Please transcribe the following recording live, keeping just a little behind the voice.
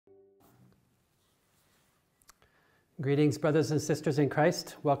Greetings, brothers and sisters in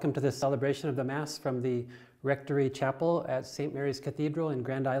Christ. Welcome to this celebration of the Mass from the Rectory Chapel at St. Mary's Cathedral in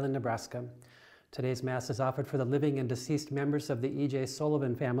Grand Island, Nebraska. Today's Mass is offered for the living and deceased members of the E.J.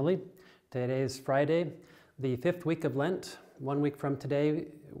 Sullivan family. Today is Friday, the 5th week of Lent. 1 week from today,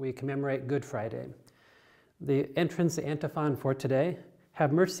 we commemorate Good Friday. The entrance antiphon for today: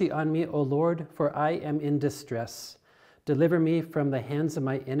 Have mercy on me, O Lord, for I am in distress. Deliver me from the hands of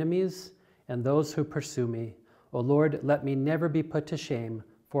my enemies and those who pursue me. O Lord, let me never be put to shame,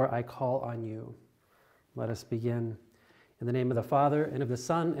 for I call on you. Let us begin. In the name of the Father, and of the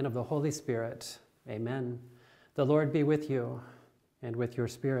Son, and of the Holy Spirit. Amen. The Lord be with you, and with your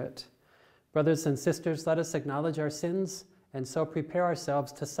spirit. Brothers and sisters, let us acknowledge our sins, and so prepare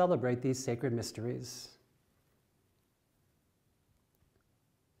ourselves to celebrate these sacred mysteries.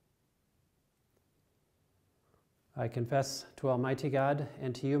 I confess to Almighty God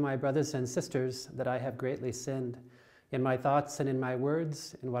and to you, my brothers and sisters, that I have greatly sinned in my thoughts and in my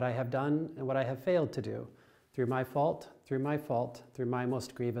words, in what I have done and what I have failed to do, through my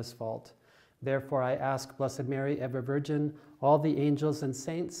most grievous fault. Therefore I ask Blessed Mary, ever Virgin, all the angels and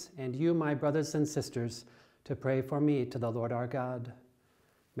saints, and you, my brothers and sisters, to pray for me to the Lord our God.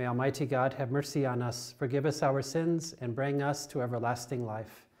 May Almighty God have mercy on us, forgive us our sins, and bring us to everlasting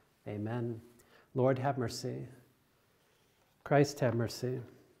life. Amen. Lord, have mercy. Christ, have mercy.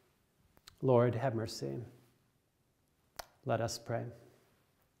 Lord, have mercy. Let us pray.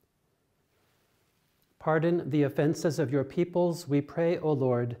 Pardon the offenses of your peoples, we pray, O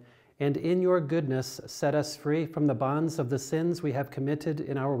Lord, and in your goodness set us free from the bonds of the sins we have committed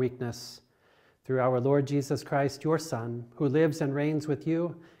in our weakness. Through our Lord Jesus Christ, your Son, who lives and reigns with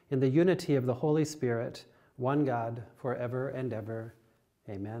you in the unity of the Holy Spirit, one God, forever and ever.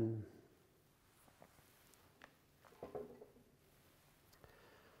 Amen.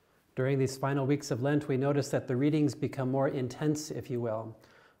 During these final weeks of Lent, we notice that the readings become more intense, if you will,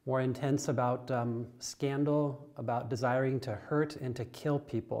 more intense about scandal, about desiring to hurt and to kill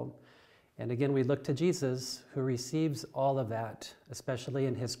people. And again, we look to Jesus, who receives all of that, especially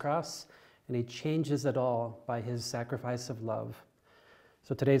in his cross, and he changes it all by his sacrifice of love.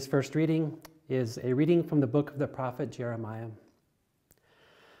 So today's first reading is a reading from the book of the prophet Jeremiah.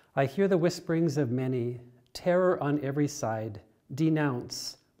 I hear the whisperings of many, terror on every side,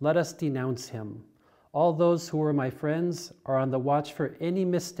 denounce. Let us denounce him. All those who were my friends are on the watch for any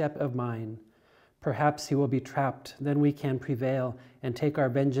misstep of mine. Perhaps he will be trapped, then we can prevail and take our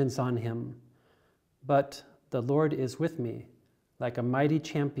vengeance on him. But the Lord is with me, like a mighty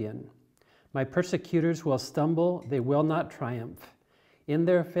champion. My persecutors will stumble, they will not triumph. In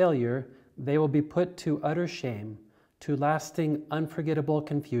their failure, they will be put to utter shame, to lasting, unforgettable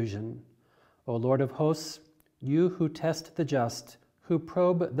confusion. O Lord of hosts, you who test the just, who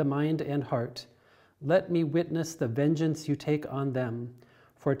probe the mind and heart, let me witness the vengeance you take on them,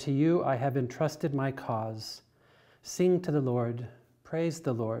 for to you I have entrusted my cause. Sing to the Lord, praise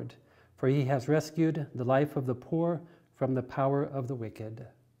the Lord, for he has rescued the life of the poor from the power of the wicked.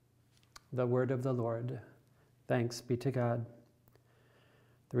 The word of the Lord. Thanks be to God.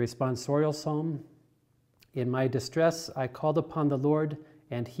 The responsorial psalm. In my distress I called upon the Lord,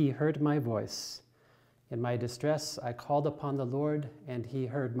 and he heard my voice. In my distress, I called upon the Lord, and he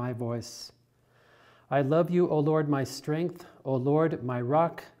heard my voice. I love you, O Lord, my strength, O Lord, my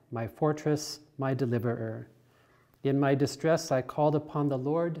rock, my fortress, my deliverer. In my distress, I called upon the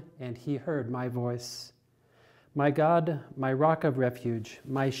Lord, and he heard my voice. My God, my rock of refuge,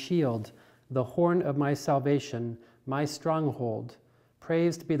 my shield, the horn of my salvation, my stronghold.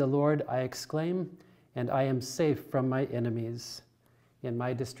 Praised be the Lord, I exclaim, and I am safe from my enemies. In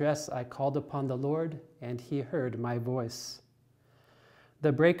my distress, I called upon the Lord, and he heard my voice.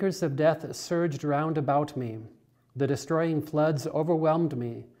 The breakers of death surged round about me. The destroying floods overwhelmed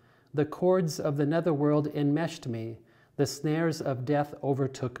me. The cords of the netherworld enmeshed me. The snares of death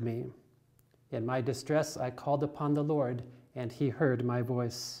overtook me. In my distress, I called upon the Lord, and he heard my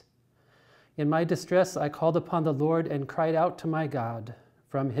voice. In my distress, I called upon the Lord and cried out to my God.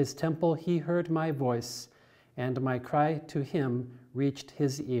 From his temple he heard my voice, and my cry to him reached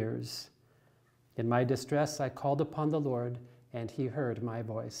his ears. In my distress, I called upon the Lord, and he heard my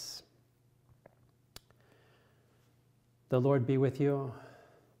voice. The Lord be with you.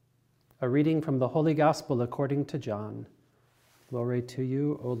 A reading from the Holy Gospel according to John. Glory to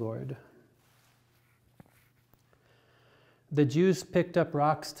you, O Lord. The Jews picked up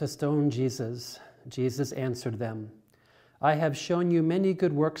rocks to stone Jesus. Jesus answered them, I have shown you many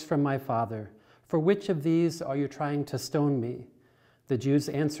good works from my Father. For which of these are you trying to stone me? The Jews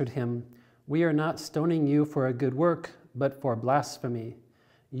answered him, We are not stoning you for a good work, but for blasphemy.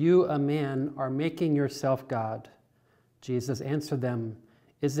 You, a man, are making yourself God. Jesus answered them,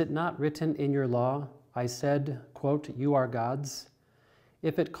 "Is it not written in your law, I said, quote, 'You are gods'?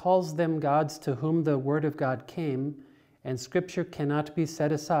 If it calls them gods to whom the word of God came, and Scripture cannot be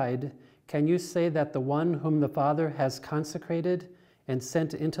set aside, can you say that the one whom the Father has consecrated and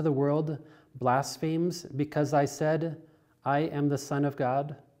sent into the world blasphemes because I said, 'I am the Son of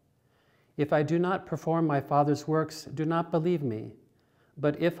God'? If I do not perform my Father's works, do not believe me.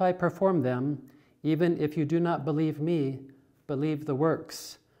 But if I perform them, even if you do not believe me, believe the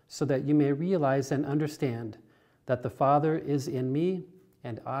works, so that you may realize and understand that the Father is in me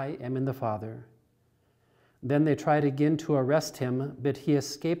and I am in the Father." Then they tried again to arrest him, but he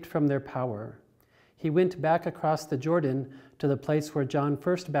escaped from their power. He went back across the Jordan to the place where John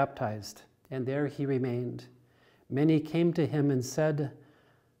first baptized, and there he remained. Many came to him and said,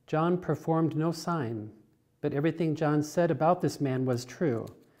 "John performed no sign, but everything John said about this man was true."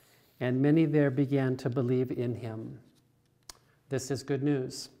 And many there began to believe in him. This is good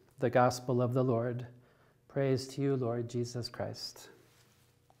news, the gospel of the Lord. Praise to you, Lord Jesus Christ.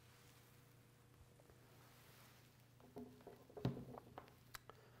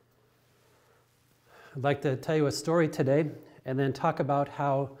 I'd like to tell you a story today and then talk about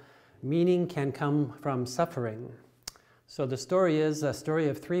how meaning can come from suffering. So the story is a story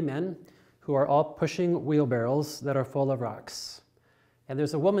of three men who are all pushing wheelbarrows that are full of rocks. And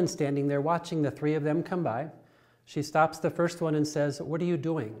there's a woman standing there watching the three of them come by. She stops the first one and says, "What are you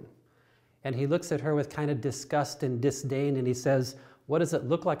doing?" And he looks at her with kind of disgust and disdain, and he says, "What does it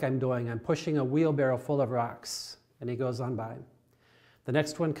look like I'm doing? I'm pushing a wheelbarrow full of rocks." And he goes on by. The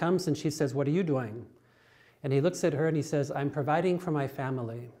next one comes and she says, "What are you doing?" And he looks at her and he says, "I'm providing for my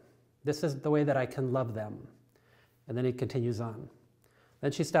family. This is the way that I can love them." And then he continues on.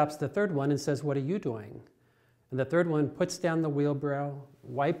 Then she stops the third one and says, "What are you doing?" And the third one puts down the wheelbarrow,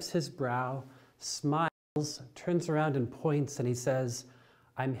 wipes his brow, smiles, turns around and points, and he says,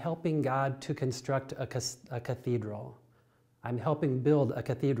 "I'm helping God to construct a cathedral. I'm helping build a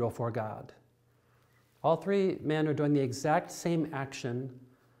cathedral for God." All three men are doing the exact same action,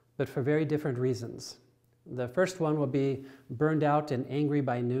 but for very different reasons. The first one will be burned out and angry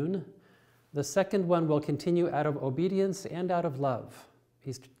by noon. The second one will continue out of obedience and out of love.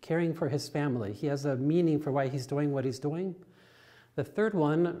 He's caring for his family. He has a meaning for why he's doing what he's doing. The third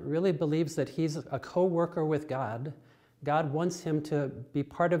one really believes that he's a co-worker with God. God wants him to be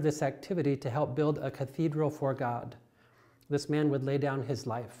part of this activity to help build a cathedral for God. This man would lay down his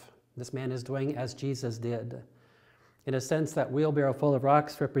life. This man is doing as Jesus did. In a sense, that wheelbarrow full of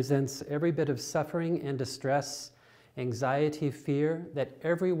rocks represents every bit of suffering and distress, anxiety, fear that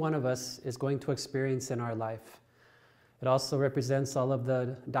every one of us is going to experience in our life. It also represents all of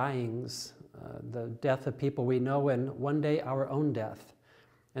the dyings, the death of people we know, and one day our own death.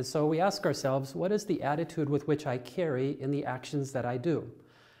 And so we ask ourselves, what is the attitude with which I carry in the actions that I do?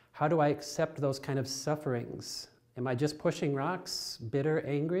 How do I accept those kind of sufferings? Am I just pushing rocks, bitter,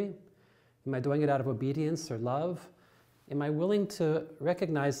 angry? Am I doing it out of obedience or love? Am I willing to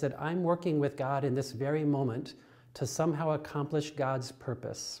recognize that I'm working with God in this very moment to somehow accomplish God's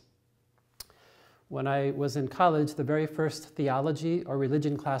purpose? When I was in college, the very first theology or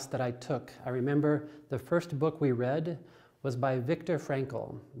religion class that I took, I remember the first book we read was by Viktor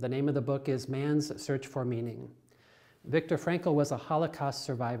Frankl. The name of the book is Man's Search for Meaning. Viktor Frankl was a Holocaust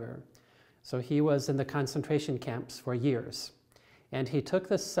survivor. So he was in the concentration camps for years. And he took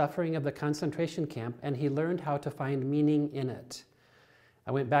the suffering of the concentration camp and he learned how to find meaning in it.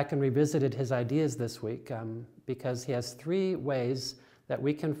 I went back and revisited his ideas this week because he has three ways that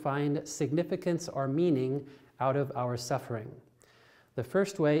we can find significance or meaning out of our suffering. The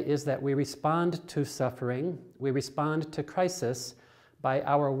first way is that we respond to suffering, we respond to crisis by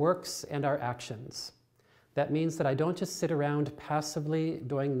our works and our actions. That means that I don't just sit around passively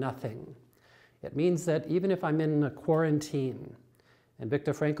doing nothing. It means that even if I'm in a quarantine, and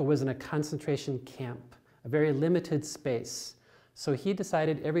Viktor Frankl was in a concentration camp, a very limited space, so he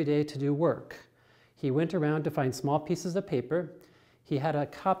decided every day to do work. He went around to find small pieces of paper. He had a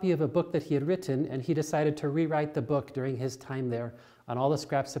copy of a book that he had written, and he decided to rewrite the book during his time there on all the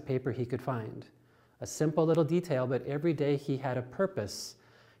scraps of paper he could find. A simple little detail, but every day he had a purpose.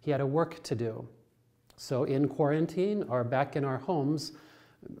 He had a work to do. So in quarantine or back in our homes,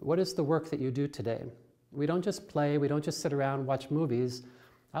 what is the work that you do today? We don't just play, we don't just sit around, watch movies.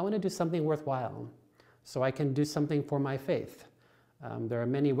 I want to do something worthwhile, so I can do something for my faith. There are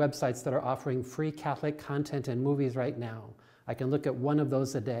many websites that are offering free Catholic content and movies right now. I can look at one of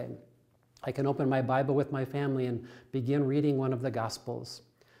those a day. I can open my Bible with my family and begin reading one of the Gospels.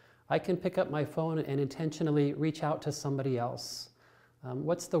 I can pick up my phone and intentionally reach out to somebody else.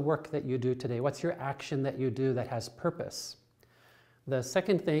 What's the work that you do today? What's your action that you do that has purpose? The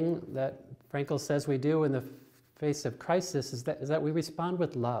second thing that Frankl says we do in the face of crisis is that we respond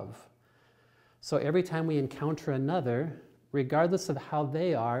with love. So every time we encounter another, regardless of how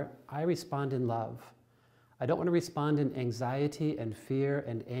they are, I respond in love. I don't want to respond in anxiety and fear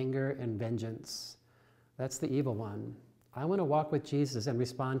and anger and vengeance. That's the evil one. I want to walk with Jesus and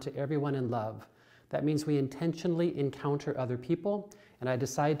respond to everyone in love. That means we intentionally encounter other people, and I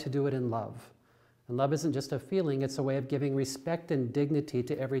decide to do it in love. And love isn't just a feeling, it's a way of giving respect and dignity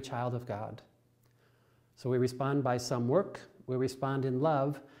to every child of God. So we respond by some work, we respond in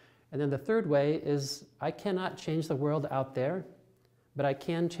love, and then the third way is I cannot change the world out there, but I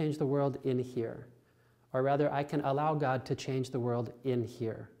can change the world in here. Or rather, I can allow God to change the world in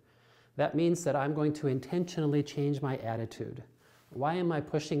here. That means that I'm going to intentionally change my attitude. Why am I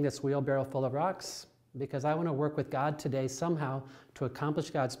pushing this wheelbarrow full of rocks? Because I want to work with God today somehow to accomplish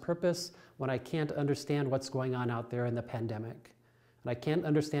God's purpose when I can't understand what's going on out there in the pandemic. And I can't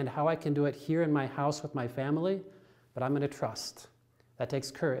understand how I can do it here in my house with my family, but I'm going to trust. That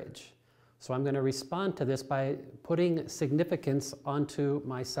takes courage. So I'm going to respond to this by putting significance onto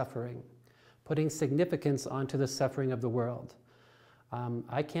my suffering, putting significance onto the suffering of the world.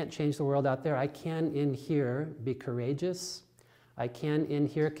 I can't change the world out there. I can in here be courageous. I can in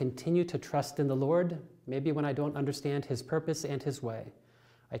here continue to trust in the Lord, maybe when I don't understand His purpose and His way.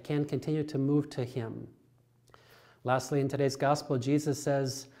 I can continue to move to Him. Lastly, in today's gospel, Jesus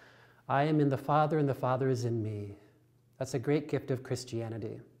says, I am in the Father and the Father is in me. That's a great gift of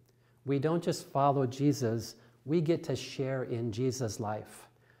Christianity. We don't just follow Jesus, we get to share in Jesus' life.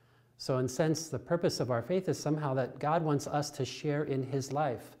 So in a sense, the purpose of our faith is somehow that God wants us to share in His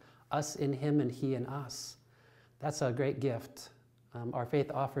life, us in Him and He in us. That's a great gift. Our faith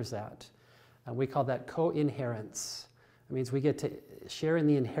offers that. We call that co-inherence. It means we get to share in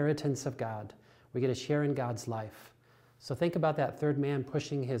the inheritance of God. We get to share in God's life. So think about that third man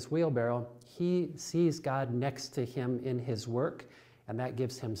pushing his wheelbarrow. He sees God next to him in his work, and that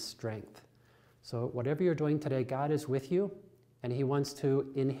gives him strength. So whatever you're doing today, God is with you, and He wants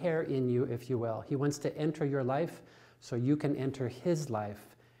to inhere in you, if you will. He wants to enter your life so you can enter His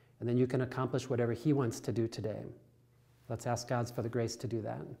life, and then you can accomplish whatever He wants to do today. Let's ask God for the grace to do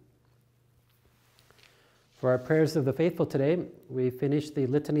that. For our prayers of the faithful today, we finished the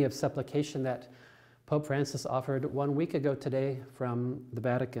litany of supplication that Pope Francis offered 1 week ago today from the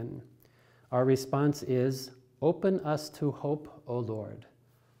Vatican. Our response is, open us to hope, O Lord.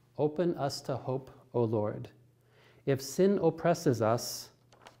 Open us to hope, O Lord. If sin oppresses us,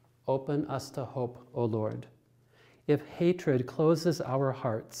 open us to hope, O Lord. If hatred closes our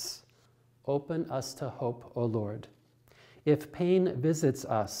hearts, open us to hope, O Lord. If pain visits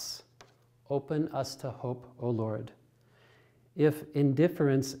us, open us to hope, O Lord. If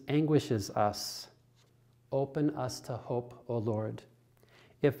indifference anguishes us, open us to hope, O Lord.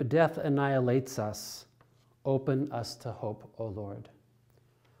 If death annihilates us, open us to hope, O Lord.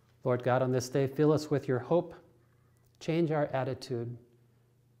 Lord God, on this day, fill us with your hope. Change our attitude.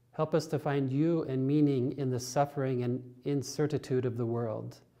 Help us to find you and meaning in the suffering and incertitude of the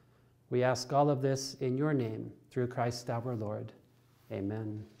world. We ask all of this in your name, through Christ our Lord.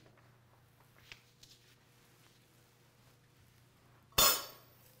 Amen.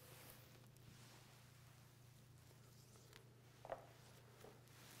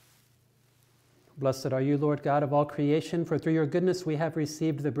 Blessed are you, Lord God of all creation, for through your goodness we have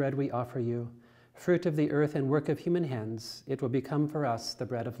received the bread we offer you. Fruit of the earth and work of human hands, it will become for us the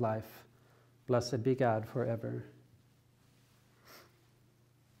bread of life. Blessed be God forever.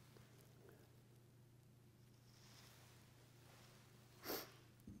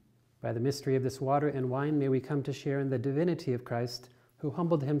 By the mystery of this water and wine, may we come to share in the divinity of Christ, who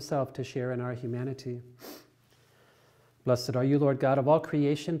humbled himself to share in our humanity. Blessed are you, Lord God of all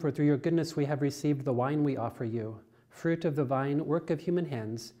creation, for through your goodness we have received the wine we offer you. Fruit of the vine, work of human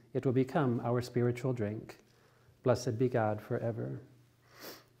hands, it will become our spiritual drink. Blessed be God forever.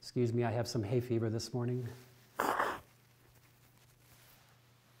 Excuse me, I have some hay fever this morning.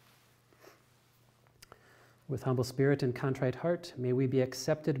 With humble spirit and contrite heart, may we be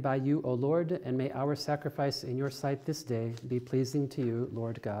accepted by you, O Lord, and may our sacrifice in your sight this day be pleasing to you,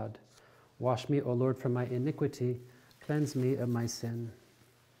 Lord God. Wash me, O Lord, from my iniquity. Cleanse me of my sin.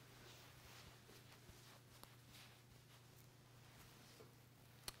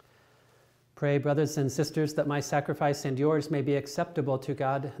 Pray, brothers and sisters, that my sacrifice and yours may be acceptable to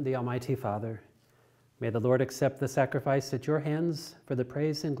God, the Almighty Father. May the Lord accept the sacrifice at your hands for the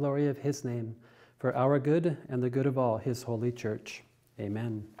praise and glory of his name, for our good and the good of all his holy church.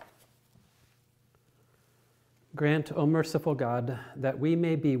 Amen. Grant, O merciful God, that we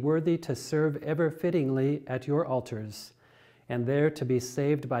may be worthy to serve ever fittingly at your altars, and there to be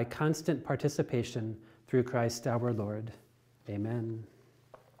saved by constant participation through Christ our Lord. Amen.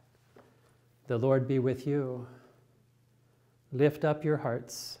 The Lord be with you. Lift up your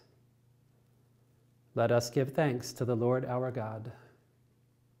hearts. Let us give thanks to the Lord our God.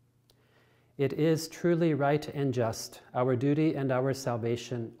 It is truly right and just, our duty and our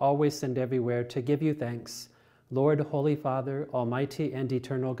salvation, always and everywhere, to give you thanks, Lord, Holy Father, Almighty and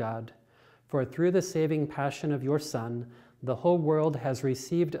eternal God, for through the saving passion of your Son, the whole world has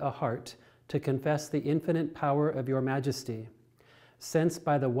received a heart to confess the infinite power of your majesty. Since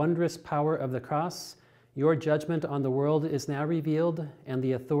by the wondrous power of the cross, your judgment on the world is now revealed and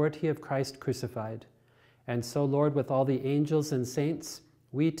the authority of Christ crucified. And so, Lord, with all the angels and saints,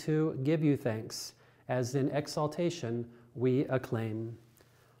 we too give you thanks, as in exaltation we acclaim.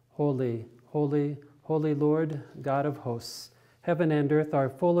 Holy, holy, holy Lord, God of hosts, heaven and earth are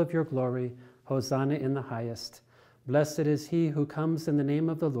full of your glory. Hosanna in the highest. Blessed is he who comes in the name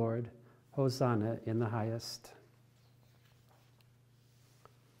of the Lord. Hosanna in the highest.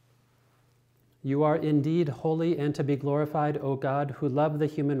 You are indeed holy and to be glorified, O God, who love the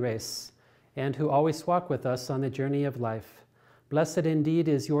human race, and who always walk with us on the journey of life. Blessed indeed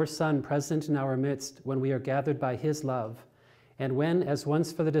is your Son present in our midst when we are gathered by his love, and when, as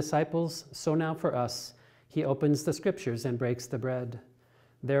once for the disciples, so now for us, he opens the Scriptures and breaks the bread.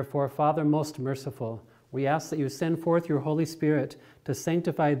 Therefore, Father most merciful, we ask that you send forth your Holy Spirit to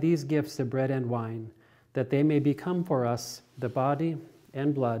sanctify these gifts of bread and wine, that they may become for us the body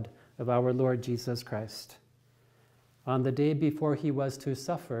and blood of our Lord Jesus Christ. On the day before he was to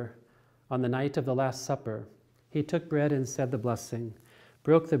suffer, on the night of the Last Supper, he took bread and said the blessing,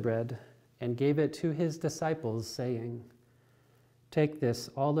 broke the bread, and gave it to his disciples, saying, "Take this,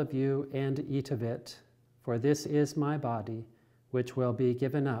 all of you, and eat of it, for this is my body, which will be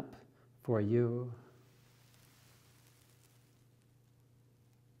given up for you."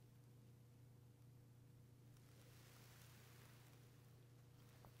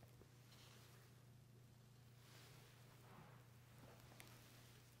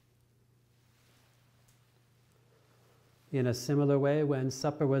 In a similar way, when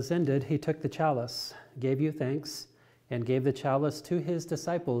supper was ended, he took the chalice, gave you thanks, and gave the chalice to his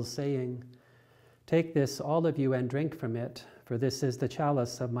disciples, saying, "Take this, all of you, and drink from it, for this is the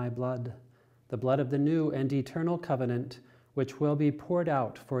chalice of my blood, the blood of the new and eternal covenant, which will be poured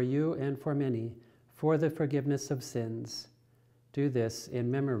out for you and for many, for the forgiveness of sins. Do this in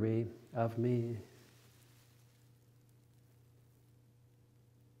memory of me."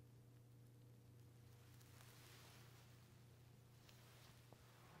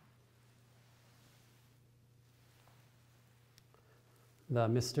 The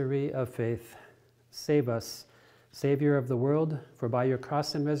mystery of faith. Save us, Savior of the world, for by your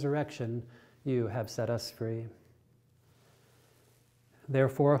cross and resurrection you have set us free.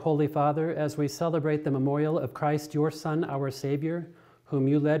 Therefore, Holy Father, as we celebrate the memorial of Christ, your Son, our Savior, whom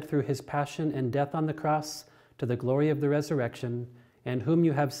you led through his passion and death on the cross to the glory of the resurrection, and whom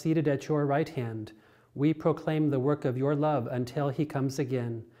you have seated at your right hand, we proclaim the work of your love until he comes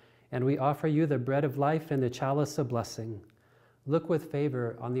again, and we offer you the bread of life and the chalice of blessing. Look with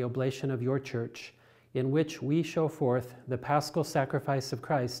favor on the oblation of your church, in which we show forth the paschal sacrifice of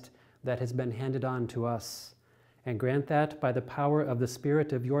Christ that has been handed on to us, and grant that by the power of the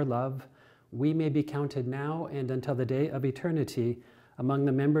Spirit of your love, we may be counted now and until the day of eternity among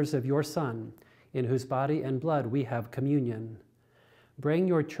the members of your Son, in whose body and blood we have communion. Bring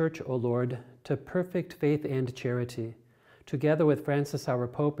your church, O Lord, to perfect faith and charity, together with Francis our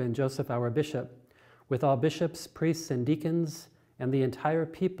Pope and Joseph our Bishop, with all bishops, priests, and deacons, and the entire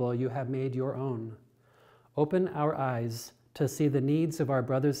people you have made your own. Open our eyes to see the needs of our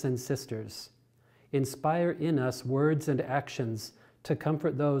brothers and sisters. Inspire in us words and actions to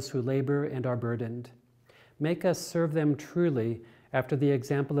comfort those who labor and are burdened. Make us serve them truly after the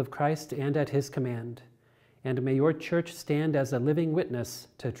example of Christ and at his command. And may your church stand as a living witness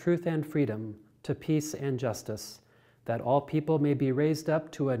to truth and freedom, to peace and justice, that all people may be raised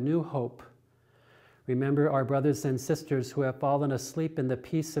up to a new hope. Remember our brothers and sisters who have fallen asleep in the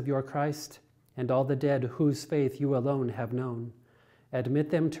peace of your Christ, and all the dead whose faith you alone have known. Admit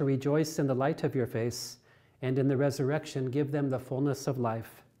them to rejoice in the light of your face, and in the resurrection give them the fullness of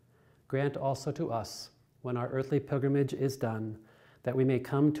life. Grant also to us, when our earthly pilgrimage is done, that we may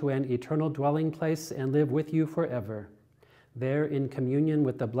come to an eternal dwelling place and live with you forever, there in communion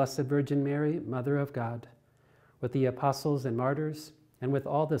with the Blessed Virgin Mary, Mother of God, with the apostles and martyrs, and with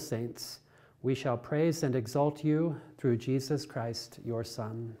all the saints. We shall praise and exalt you through Jesus Christ, your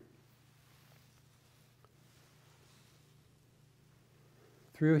Son.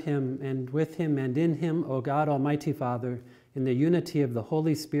 through him, and with him, and in him, O God, Almighty Father, in the unity of the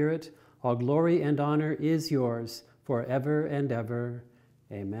Holy Spirit, all glory and honor is yours forever and ever.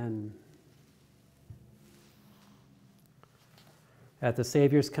 Amen. At the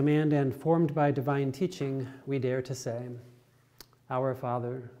Savior's command and formed by divine teaching, we dare to say, Our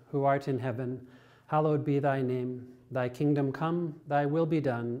Father, who art in heaven, hallowed be thy name. Thy kingdom come, thy will be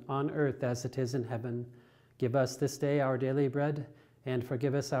done, on earth as it is in heaven. Give us this day our daily bread, and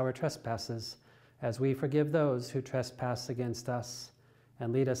forgive us our trespasses, as we forgive those who trespass against us.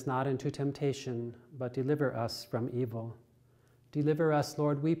 And lead us not into temptation, but deliver us from evil. Deliver us,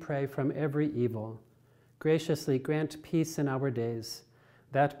 Lord, we pray, from every evil. Graciously grant peace in our days,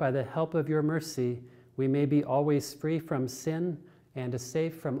 that by the help of your mercy we may be always free from sin and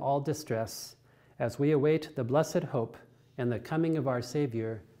safe from all distress, as we await the blessed hope and the coming of our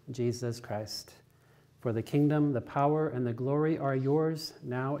Savior, Jesus Christ. For the kingdom, the power, and the glory are yours,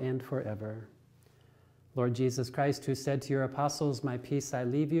 now and forever. Lord Jesus Christ, who said to your apostles, My peace I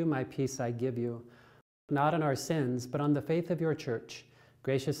leave you, my peace I give you, not on our sins, but on the faith of your church,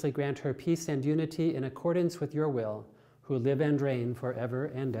 graciously grant her peace and unity in accordance with your will, who live and reign forever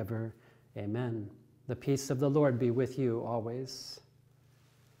and ever. Amen. The peace of the Lord be with you always.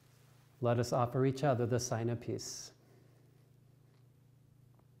 Let us offer each other the sign of peace.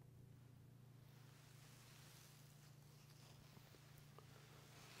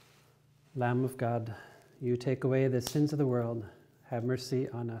 Lamb of God, you take away the sins of the world, have mercy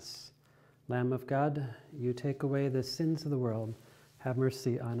on us. Lamb of God, you take away the sins of the world, have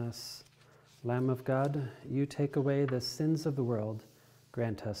mercy on us. Lamb of God, you take away the sins of the world,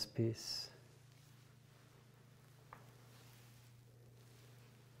 grant us peace.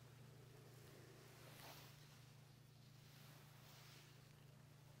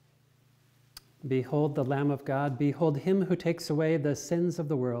 Behold the Lamb of God, behold him who takes away the sins of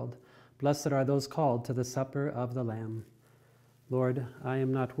the world. Blessed are those called to the supper of the Lamb. Lord, I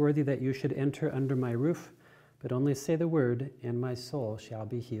am not worthy that you should enter under my roof, but only say the word, and my soul shall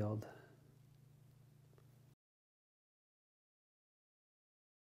be healed.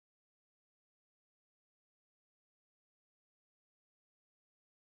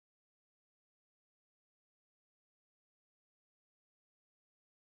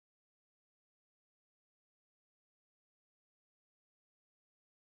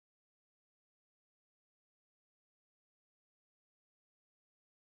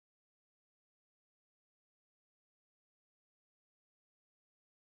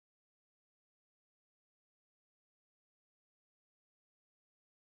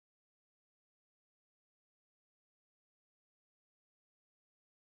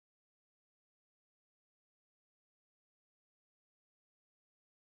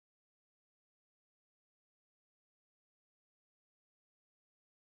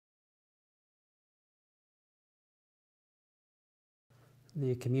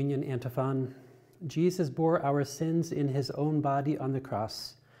 The communion antiphon. Jesus bore our sins in his own body on the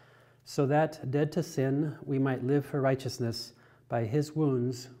cross, so that, dead to sin, we might live for righteousness. By his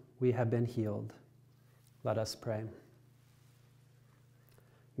wounds we have been healed. Let us pray.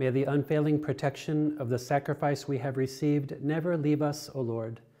 May the unfailing protection of the sacrifice we have received never leave us, O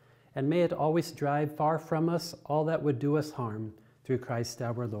Lord, and may it always drive far from us all that would do us harm, through Christ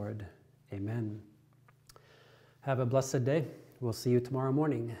our Lord. Amen. Have a blessed day. We'll see you tomorrow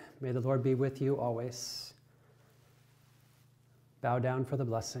morning. May the Lord be with you always. Bow down for the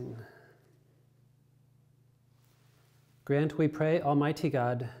blessing. Grant, we pray, Almighty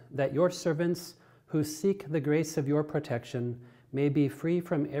God, that your servants who seek the grace of your protection may be free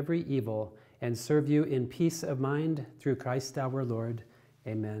from every evil and serve you in peace of mind through Christ our Lord.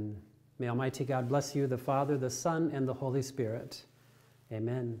 Amen. May Almighty God bless you, the Father, the Son, and the Holy Spirit.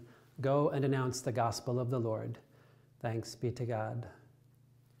 Amen. Go and announce the gospel of the Lord. Thanks be to God.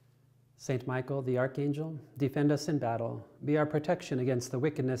 Saint Michael, the Archangel, defend us in battle. Be our protection against the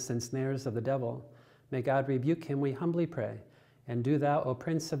wickedness and snares of the devil. May God rebuke him, we humbly pray. And do thou, O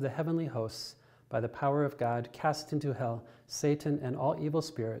Prince of the heavenly hosts, by the power of God, cast into hell Satan and all evil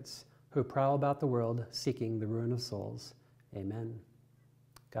spirits who prowl about the world seeking the ruin of souls. Amen.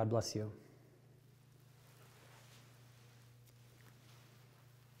 God bless you.